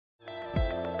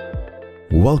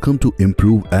Welcome to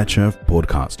Improve HF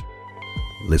podcast.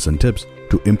 Listen tips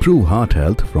to improve heart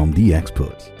health from the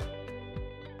experts.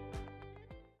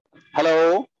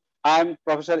 Hello, I'm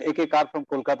Professor A.K. Kar from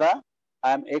Kolkata.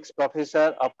 I'm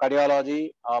ex-professor of cardiology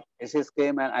of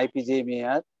SSKM and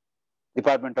IPJMER,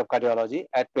 Department of Cardiology.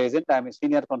 At present, I'm a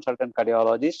senior consultant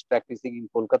cardiologist practicing in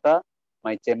Kolkata.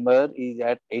 My chamber is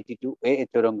at 82A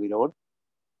Chorangi Road.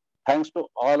 Thanks to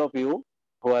all of you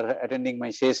who are attending my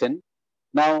session.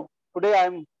 Now, today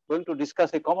I'm going to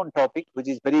discuss a common topic which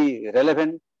is very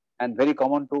relevant and very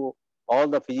common to all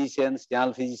the physicians,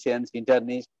 general physicians,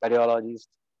 internists, cardiologists,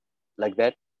 like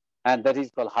that, and that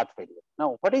is called heart failure.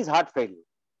 Now, what is heart failure?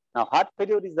 Now, heart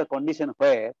failure is the condition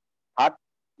where heart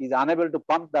is unable to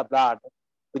pump the blood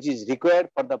which is required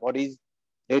for the body's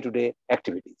day-to-day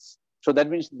activities. So that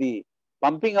means the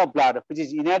pumping of blood which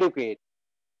is inadequate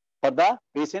for the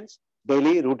patient's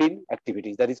daily routine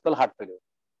activities. That is called heart failure.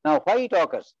 Now, why it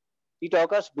occurs? It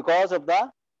occurs because of the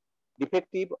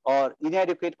defective or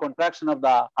inadequate contraction of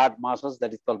the heart muscles,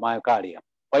 that is called myocardium.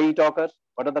 Why it occurs?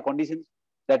 What are the conditions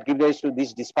that give rise to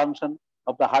this dysfunction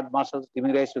of the heart muscles,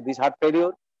 giving rise to this heart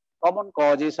failure? Common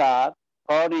causes are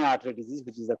coronary artery disease,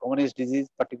 which is the commonest disease,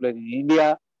 particularly in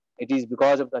India. It is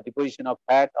because of the deposition of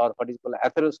fat or what is called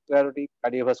atherosclerotic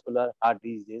cardiovascular heart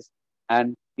disease,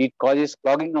 and it causes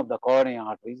clogging of the coronary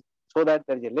arteries so that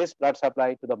there is a less blood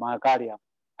supply to the myocardium,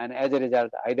 and as a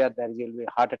result, either there will be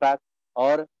a heart attack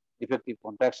or defective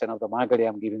contraction of the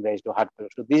myocardium giving rise to heart failure.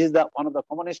 So this is one of the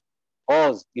commonest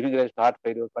cause giving rise to heart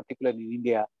failure, particularly in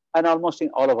India and almost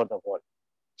in all over the world.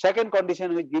 Second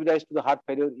condition which gives rise to the heart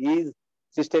failure is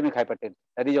systemic hypertension.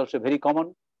 That is also very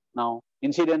common. Now,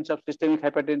 incidence of systemic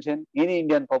hypertension in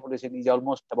Indian population is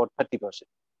almost about 30%.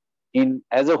 In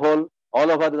as a whole, all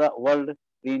over the world,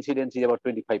 the incidence is about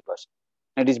 25%.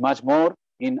 It is much more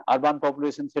in urban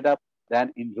population setup than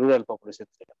in rural population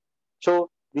setup. So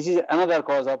this is another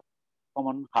cause of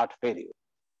common heart failure,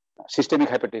 systemic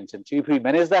hypertension. So if we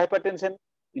manage the hypertension,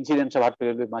 incidence of heart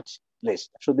failure will be much less.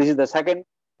 So this is the second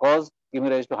cause giving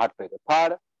rise to heart failure.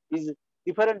 Third is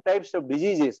different types of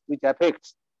diseases which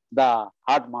affects the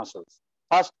heart muscles.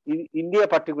 First, in India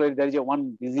particularly, there is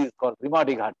one disease called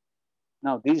rheumatic heart.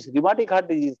 Now, this rheumatic heart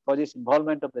disease causes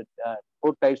involvement of the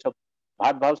four types of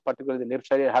heart valves, particularly the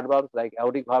left-sided heart valves like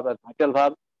aortic valve and mitral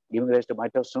valve, giving rise to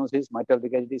mitral stenosis, mitral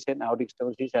regurgitation, aortic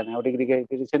stenosis, and aortic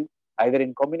regurgitation, either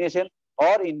in combination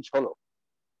or in solo.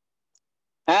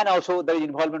 And also there is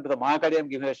involvement of the myocardium,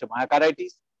 giving rise to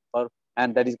myocarditis,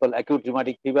 and that is called acute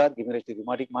rheumatic fever, giving rise to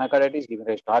rheumatic myocarditis, giving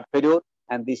rise to heart failure.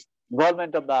 And this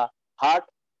involvement of the heart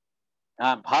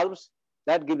valves,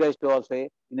 that gives rise to also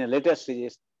in a later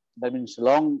stages, that means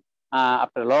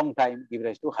after a long time, give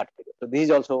rise to heart failure. So this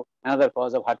is also another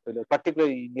cause of heart failure,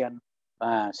 particularly in Indian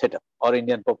setup or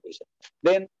Indian population.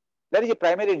 Then there is a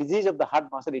primary disease of the heart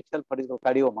muscle itself, what is called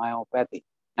cardiomyopathy,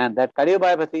 and that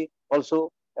cardiomyopathy also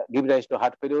gives rise to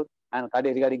heart failure. And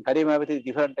regarding cardiomyopathy,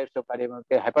 different types of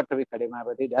cardiomyopathy: hypertrophic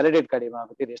cardiomyopathy, dilated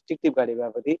cardiomyopathy, restrictive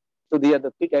cardiomyopathy. So these are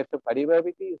the three types of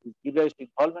cardiomyopathy which give rise to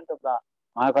involvement of the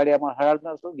myocardium or heart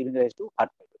muscle, giving rise to heart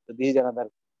failure. So this is another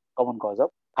common cause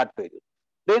of heart failure.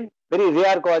 Then very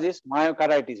rare causes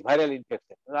myocarditis, viral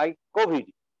infection, like COVID.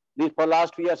 This for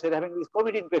last 2 years we are having this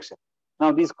COVID infection.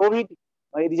 Now this COVID,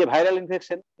 it is a viral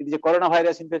infection, it is a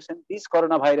coronavirus infection. This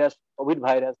coronavirus, COVID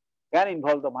virus, can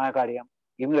involve the myocardium,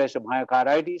 giving rise to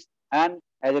myocarditis, and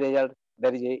as a result,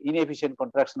 there is a inefficient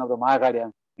contraction of the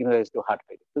myocardium, giving rise to heart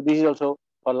failure. So this is also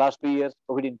for last 2 years,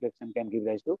 COVID infection can give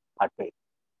rise to heart failure.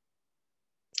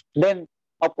 Then,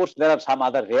 of course, there are some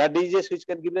other rare diseases which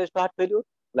can give rise to heart failure,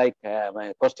 like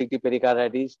constrictive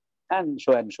pericarditis and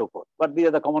so forth. But these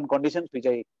are the common conditions which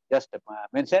I just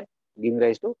mentioned, giving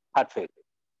rise to heart failure.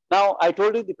 Now, I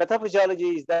told you the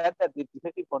pathophysiology is that the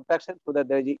defective contraction, so that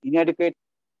there is an inadequate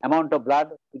amount of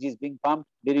blood which is being pumped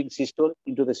during systole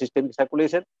into the systemic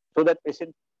circulation, so that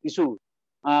patient tissue,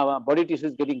 body tissue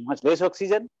is getting much less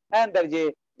oxygen, and there is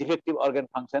a defective organ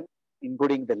function,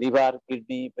 including the liver,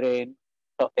 kidney, brain,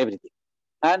 so everything.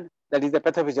 And that is the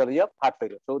pathophysiology of heart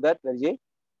failure. So that there is a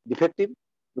defective,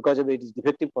 because of it is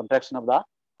defective contraction of the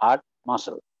heart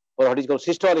muscle, or what is called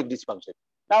systolic dysfunction.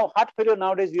 Now, heart failure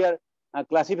nowadays we are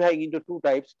classifying into two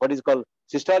types, what is called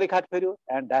systolic heart failure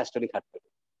and diastolic heart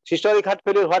failure. Systolic heart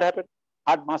failure, what happened?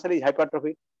 Heart muscle is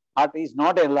hypertrophic, heart is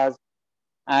not enlarged,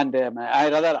 and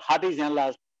heart is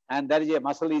enlarged, and there is a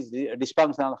muscle is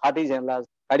dysfunctional, heart is enlarged,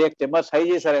 cardiac chamber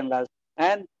sizes are enlarged,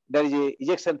 and there is a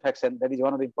ejection fraction. That is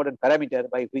one of the important parameters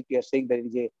by which we are saying there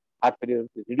is a heart failure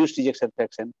with reduced ejection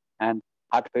fraction, and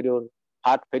heart failure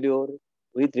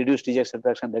with reduced ejection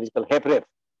fraction, that is called HFrEF,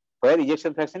 where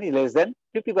ejection fraction is less than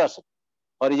 50%.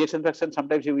 or ejection fraction,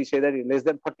 sometimes we say that less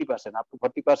than 40%, up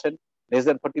to 40%, less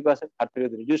than 40%, heart failure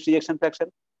with reduced ejection fraction,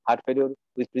 heart failure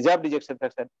with preserved ejection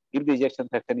fraction, if the ejection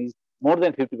fraction is more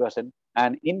than 50%,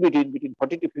 and in between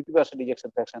 40 to 50%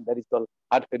 ejection fraction, that is called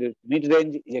heart failure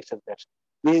mid-range ejection fraction.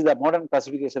 This is the modern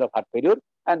classification of heart failure,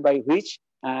 and by which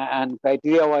and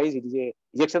criteria-wise, it is a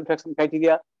ejection fraction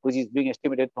criteria which is being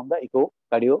estimated from the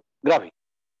echocardiography.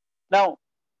 Now,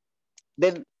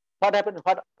 then what happens?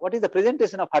 What is the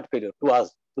presentation of heart failure to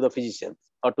us, to the physicians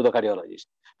or to the cardiologist?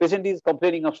 Patient is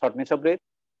complaining of shortness of breath.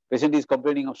 Patient is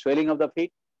complaining of swelling of the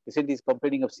feet. Patient is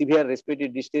complaining of severe respiratory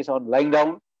distress on lying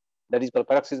down. That is called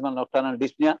paroxysmal nocturnal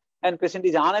dyspnea. And patient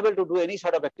is unable to do any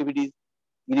sort of activities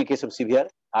in a case of severe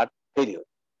heart failure.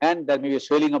 And there may be a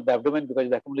swelling of the abdomen because of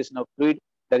the accumulation of fluid.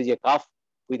 There is a cough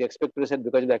with expectoration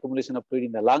because of the accumulation of fluid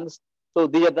in the lungs. So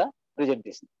these are the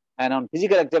presentation. And on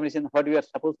physical examination, what we are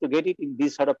supposed to get it in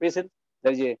these sort of patients,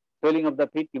 there is a swelling of the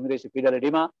feet, fetal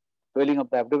edema, swelling of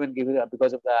the abdomen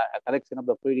because of the collection of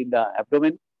the fluid in the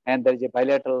abdomen, and there is a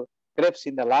bilateral creps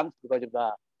in the lungs because of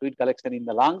the fluid collection in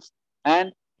the lungs,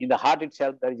 and in the heart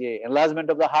itself, there is a enlargement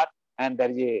of the heart, and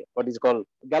there is a what is called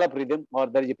gallop rhythm, or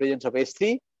there is a presence of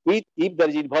S3, with if there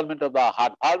is involvement of the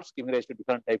heart valves, giving rise to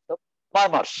different types of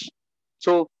murmurs.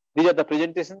 So these are the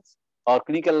presentations or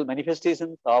clinical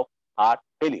manifestations of heart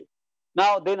failure.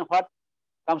 Now, then what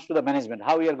comes to the management?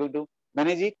 How we are going to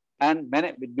manage it? And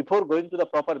before going to the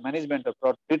proper management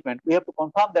or treatment, we have to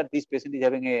confirm that this patient is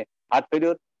having a heart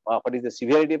failure. What is the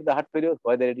severity of the heart failure?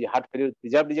 Whether it is heart failure with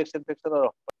preserved ejection fraction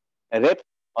or a REP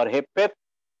or HEP-PEP.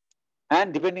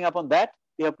 And depending upon that,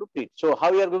 we have to treat. So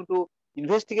how we are going to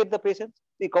investigate the patients?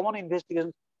 The common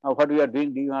investigation of what we are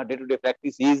doing in our day-to-day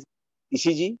practice is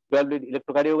ECG, 12-lead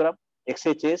electrocardiogram,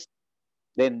 X-ray chest,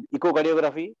 then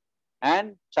echocardiography,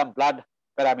 and some blood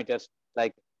parameters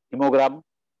like hemogram,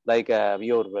 like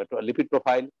your lipid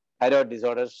profile, thyroid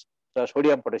disorders,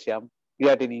 sodium, potassium,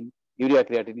 creatinine, urea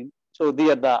creatinine. So these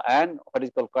are the, and what is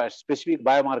called specific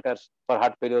biomarkers for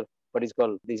heart failure, this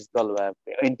is called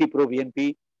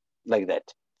NT-proBNP, like that.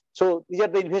 So these are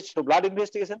the blood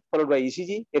investigation followed by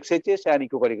ECG, XHS, and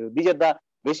echocardiography. These are the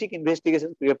basic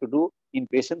investigations we have to do in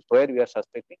patients where we are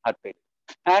suspecting heart failure.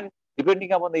 And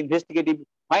depending upon the investigative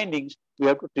findings, we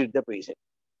have to treat the patient.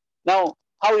 Now,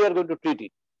 how we are going to treat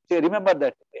it? So remember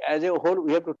that as a whole,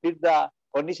 we have to treat the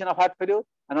condition of heart failure,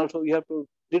 and also we have to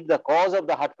treat the cause of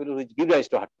the heart failure which gives rise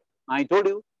to heart failure. I told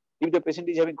you, if the patient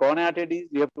is having coronary artery disease,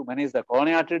 we have to manage the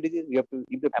coronary artery disease. We have to,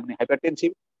 if the patient is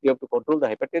hypertensive, we have to control the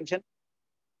hypertension.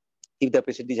 If the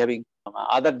patient is having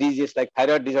other diseases like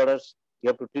thyroid disorders, you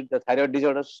have to treat the thyroid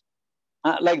disorders,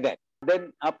 like that.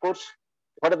 Then, of course,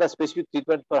 what are the specific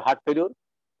treatments for heart failure?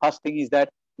 First thing is that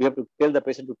we have to tell the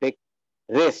patient to take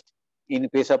rest in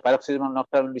case of paroxysmal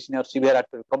nocturnal dyspnea or severe heart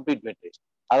failure, complete bed rest.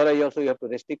 Otherwise, also you have to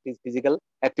restrict his physical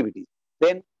activities.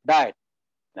 Then diet,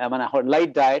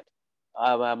 light diet,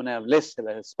 less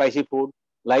spicy food,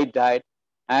 light diet,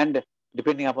 and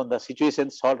depending upon the situation,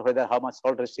 salt, whether how much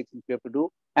salt restrictions we have to do.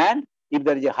 And if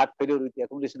there is a heart failure with the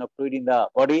accumulation of fluid in the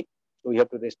body, so we have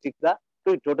to restrict the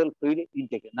total fluid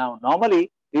intake. Now, normally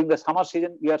during the summer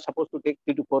season, we are supposed to take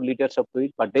 3 to 4 liters of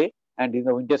fluid per day, and during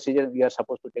the winter season, we are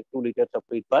supposed to take 2 liters of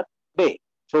fluid per day.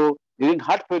 So during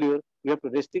heart failure, we have to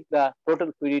restrict the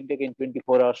total fluid intake in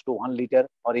 24 hours to 1 liter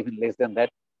or even less than that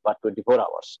for 24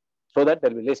 hours, so that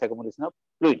there will be less accumulation of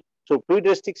fluid. So fluid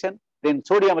restriction, then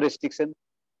sodium restriction,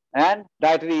 and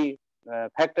dietary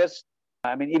factors.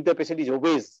 If the patient is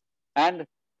obese, and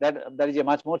that there is a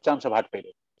much more chance of heart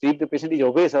failure. So if the patient is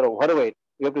obese or overweight,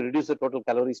 we have to reduce the total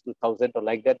calories to 1,000 or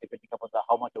like that, depending upon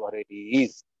how much overweight he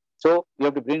is. So we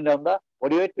have to bring down the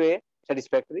body weight to a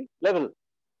satisfactory level.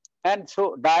 And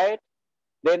so diet,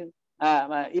 then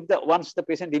once the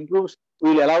patient improves,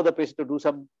 we will allow the patient to do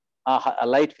some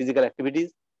light physical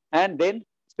activities, and then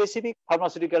specific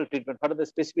pharmaceutical treatment. What are the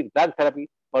specific drug therapy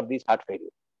for this heart failure?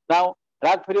 Now,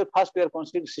 drug failure, first we are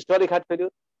considering systolic heart failure.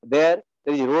 There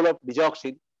is a role of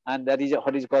digoxin, and that is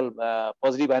what is called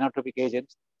positive inotropic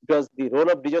agents, because the role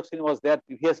of digoxin was there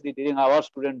previously during our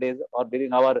student days or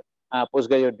during our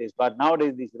postgraduate days. But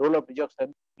nowadays, this role of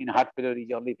digoxin in heart failure is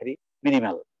only very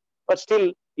minimal. But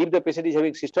still, if the patient is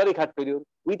having systolic heart failure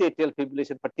with atrial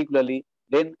fibrillation particularly,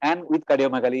 then and with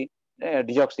cardiomegaly,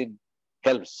 digoxin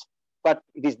helps. But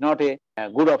it is not a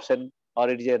good option, or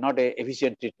it is not a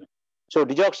efficient treatment. So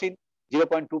digoxin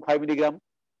 0.25 milligram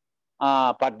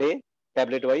per day,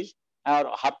 tablet wise,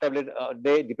 or half tablet a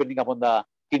day, depending upon the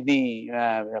kidney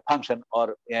function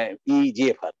or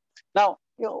EGFR. Now,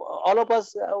 all of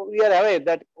us, we are aware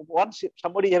that once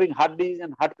somebody is having heart disease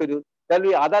and heart failure, there will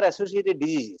be other associated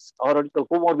diseases or what is called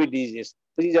comorbid diseases,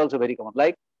 which is also very common,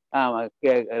 like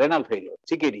renal failure,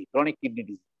 CKD, chronic kidney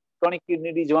disease. Chronic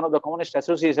kidney disease is one of the commonest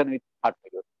association with heart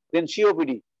failure. Then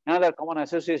COPD, another common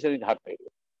association with heart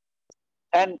failure.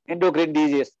 And endocrine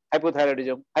disease,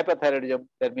 hypothyroidism, hyperthyroidism,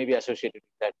 that may be associated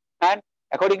with that. And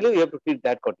accordingly, we have to treat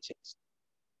that conditions.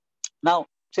 Now,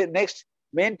 say next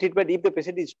main treatment, if the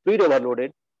patient is fluid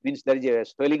overloaded, means there is a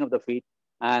swelling of the feet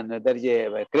and there is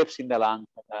a crepes in the lung,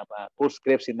 coarse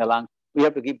crepes in the lung, we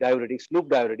have to give diuretics, loop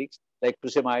diuretics like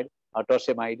furosemide or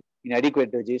torsemide in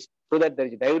adequate doses so that there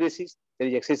is diuresis, there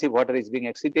is excessive water is being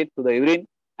excited to the urine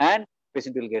and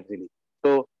patient will get relief.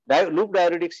 So loop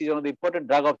diuretics is one of the important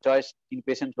drug of choice in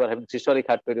patients who are having systolic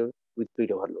heart failure with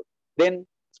fluid overload. Then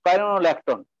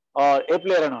spironolactone or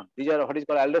eplerenone, these are what is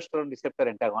called aldosterone receptor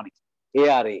antagonists,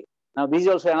 ARA. Now, this is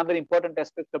also another important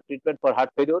aspect of treatment for heart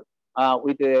failure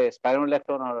with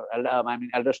spironolactone or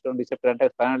aldosterone receptor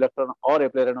antagonist, spironolactone or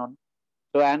eplerenone.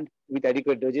 So, and with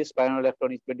adequate doses,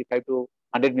 spironolactone is 25 to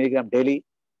 100 milligram daily,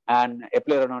 and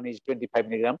eplerenone is 25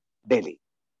 milligram daily.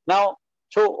 Now,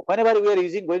 so whenever we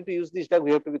are going to use this drug,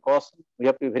 we have to be cautious. We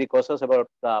have to be very cautious about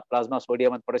the plasma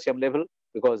sodium and potassium level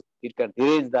because it can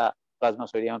derange the plasma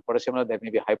sodium and potassium level. That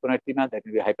may be hyponatremia, that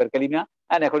may be hyperkalemia,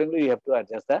 and accordingly, we have to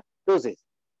adjust the dosage.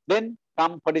 Then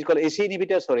come what is called AC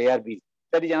inhibitors or ARBs.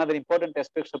 That is another important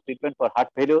aspect of treatment for heart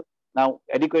failure. Now,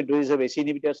 adequate doses of AC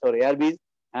inhibitors or ARBs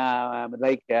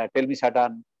like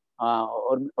telmisartan,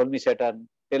 olmesartan,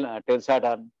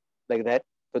 telsartan, like that.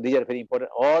 So these are very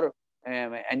important. Or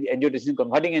angiotensin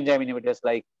converting enzyme inhibitors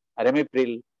like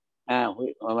ramipril.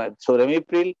 So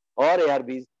ramipril or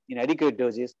ARBs in adequate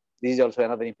doses. This is also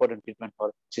another important treatment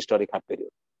for systolic heart failure.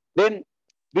 Then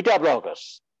beta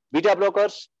blockers. Beta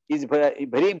blockers is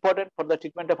very important for the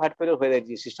treatment of heart failure, whether it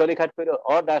is systolic heart failure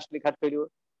or diastolic heart failure.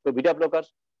 So beta blockers,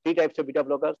 three types of beta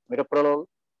blockers: metoprolol,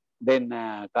 then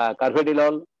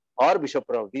carvedilol or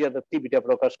bisoprolol. These are the three beta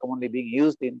blockers commonly being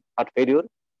used in heart failure.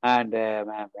 And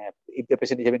if the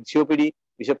patient is having COPD,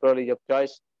 bisoprolol is of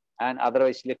choice, and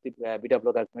otherwise selective beta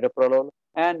blockers, metoprolol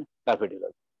and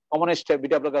carvedilol. Commonest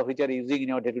beta blocker which are using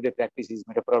in our day-to-day practice is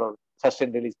metoprolol,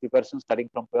 sustained release preparation starting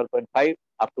from 12.5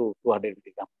 up to 200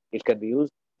 milligram. It can be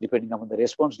used depending upon the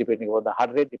response, depending on the heart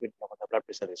rate, depending upon the blood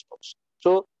pressure response.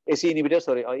 So AC inhibitors,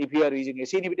 or if you are using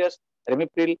AC inhibitors,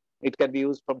 ramipril, it can be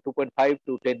used from 2.5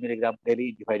 to 10 milligram daily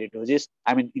in divided doses.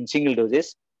 I mean, in single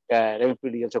doses.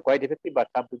 Ramipril is also quite effective, but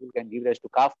some people can give rise to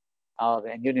cough or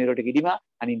angioneurotic edema,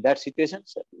 and in that situation,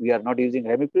 we are not using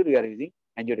ramipril, we are using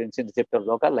angiotensin receptor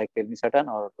blocker like telmisartan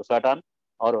or losartan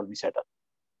or olmesartan.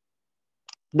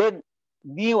 Then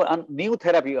new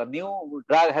therapy or new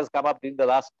drug has come up in the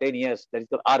last 10 years, that is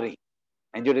called RE,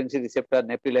 angiotensin receptor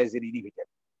neprilysin inhibitor.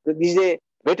 So this is a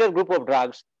better group of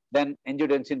drugs than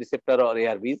angiotensin receptor or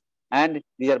ARBs, and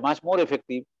these are much more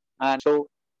effective. And so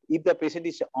if the patient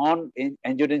is on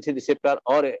angiotensin receptor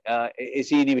or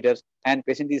AC inhibitors and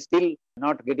patient is still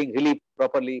not getting relief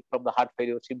properly from the heart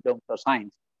failure symptoms or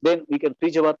signs, then we can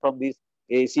switch over from these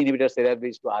AC inhibitors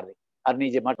therapies to ARNI. ARNI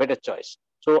is a much better choice.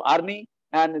 So ARNI,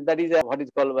 and that is what is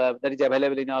called, that is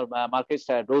available in our markets.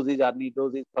 Doses, ARNI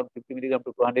doses from 50 milligram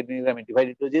to 200 milligram in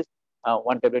divided doses,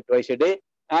 one tablet twice a day.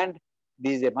 And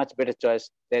this is a much better choice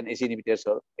than AC inhibitors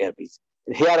or ARBs.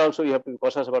 Here also you have to be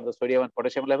cautious about the sodium and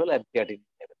potassium level and creatinine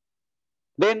level.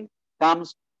 Then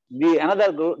comes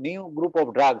another new group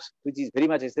of drugs, which is very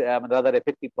much rather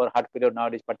effective for heart failure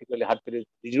nowadays, particularly heart failure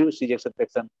reduced ejection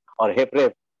fraction or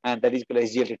HFrEF, and that is called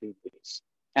SGLT2 inhibitors.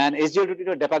 And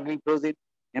SGLT2 dapagliflozin,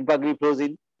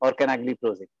 empagliflozin, or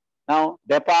canagliflozin. Now,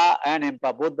 DAPA and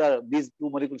EMPA, both these two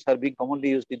molecules are being commonly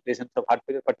used in patients of heart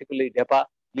failure, particularly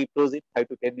dapagliflozin, 5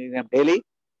 to 10 milligram daily,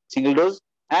 single dose.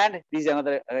 And this is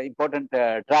another important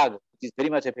drug, which is very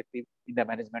much effective in the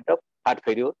management of heart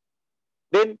failure.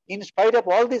 Then, in spite of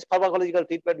all this pharmacological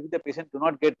treatment, if the patient do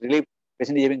not get relief,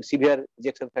 patient is having severe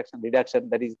ejection fraction reduction,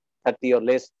 that is 30 or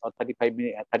less, or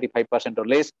 35% or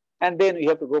less, and then we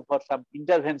have to go for some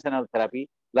interventional therapy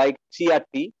like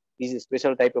CRT. This is a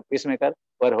special type of pacemaker,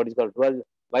 or what is called dual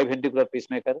biventricular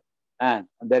pacemaker, and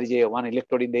there is one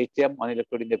electrode in the atrium, one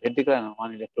electrode in the ventricle, and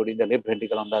one electrode in the left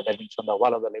ventricle, that means on the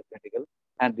wall of the left ventricle.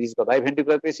 And this is the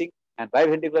biventricular pacing. And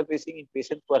biventricular pacing in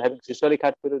patients who are having systolic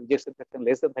heart failure, ejection fraction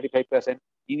less than 35%.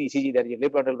 In ECG, there is a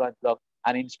left bundle branch block,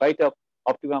 and in spite of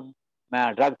optimum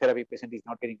drug therapy, patient is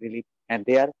not getting relief. And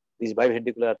there, this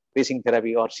biventricular pacing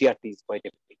therapy or CRT is quite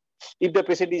effective. If the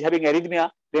patient is having arrhythmia,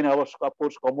 then of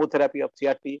course combo therapy of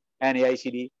CRT and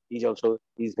AICD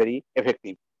is very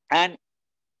effective. And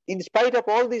in spite of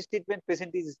all these treatments,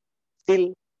 patient is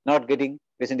still not getting,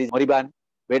 patient is moribund,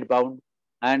 bedbound,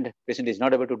 and patient is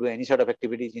not able to do any sort of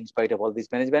activities in spite of all these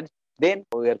management. Then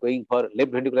we are going for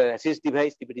left ventricular assist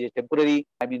device. If it is a temporary,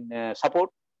 support,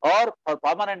 or for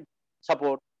permanent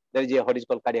support, there is what is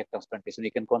called cardiac transplantation.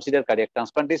 We can consider cardiac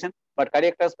transplantation, but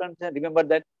cardiac transplantation, remember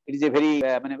that it is a very,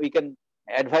 we can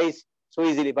advise so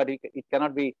easily, but it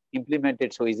cannot be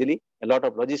implemented so easily. A lot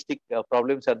of logistic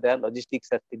problems are there. Logistics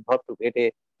are involved to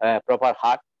get a proper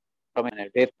heart from a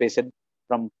deaf patient,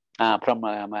 from road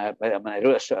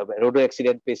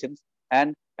accident patients,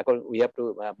 and we have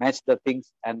to match the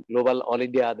things. And global, all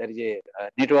India, there is a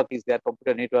network is there,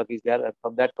 computer network is there, and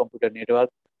from that computer network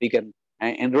we can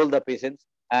enroll the patients,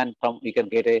 and from we can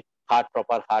get a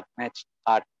proper heart matched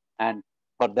heart. And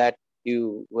for that,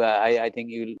 I think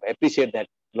you will appreciate that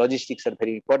logistics are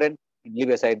very important. Leave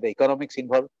aside the economics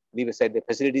involved, leave aside the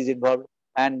facilities involved,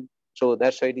 and so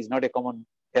that's why it is not a common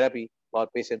therapy for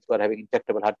patients who are having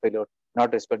intractable heart failure,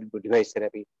 not responding to device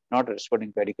therapy, not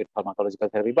responding to adequate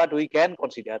pharmacological therapy. But we can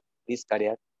consider this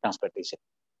cardiac transplantation.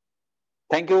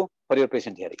 Thank you for your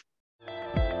patient hearing.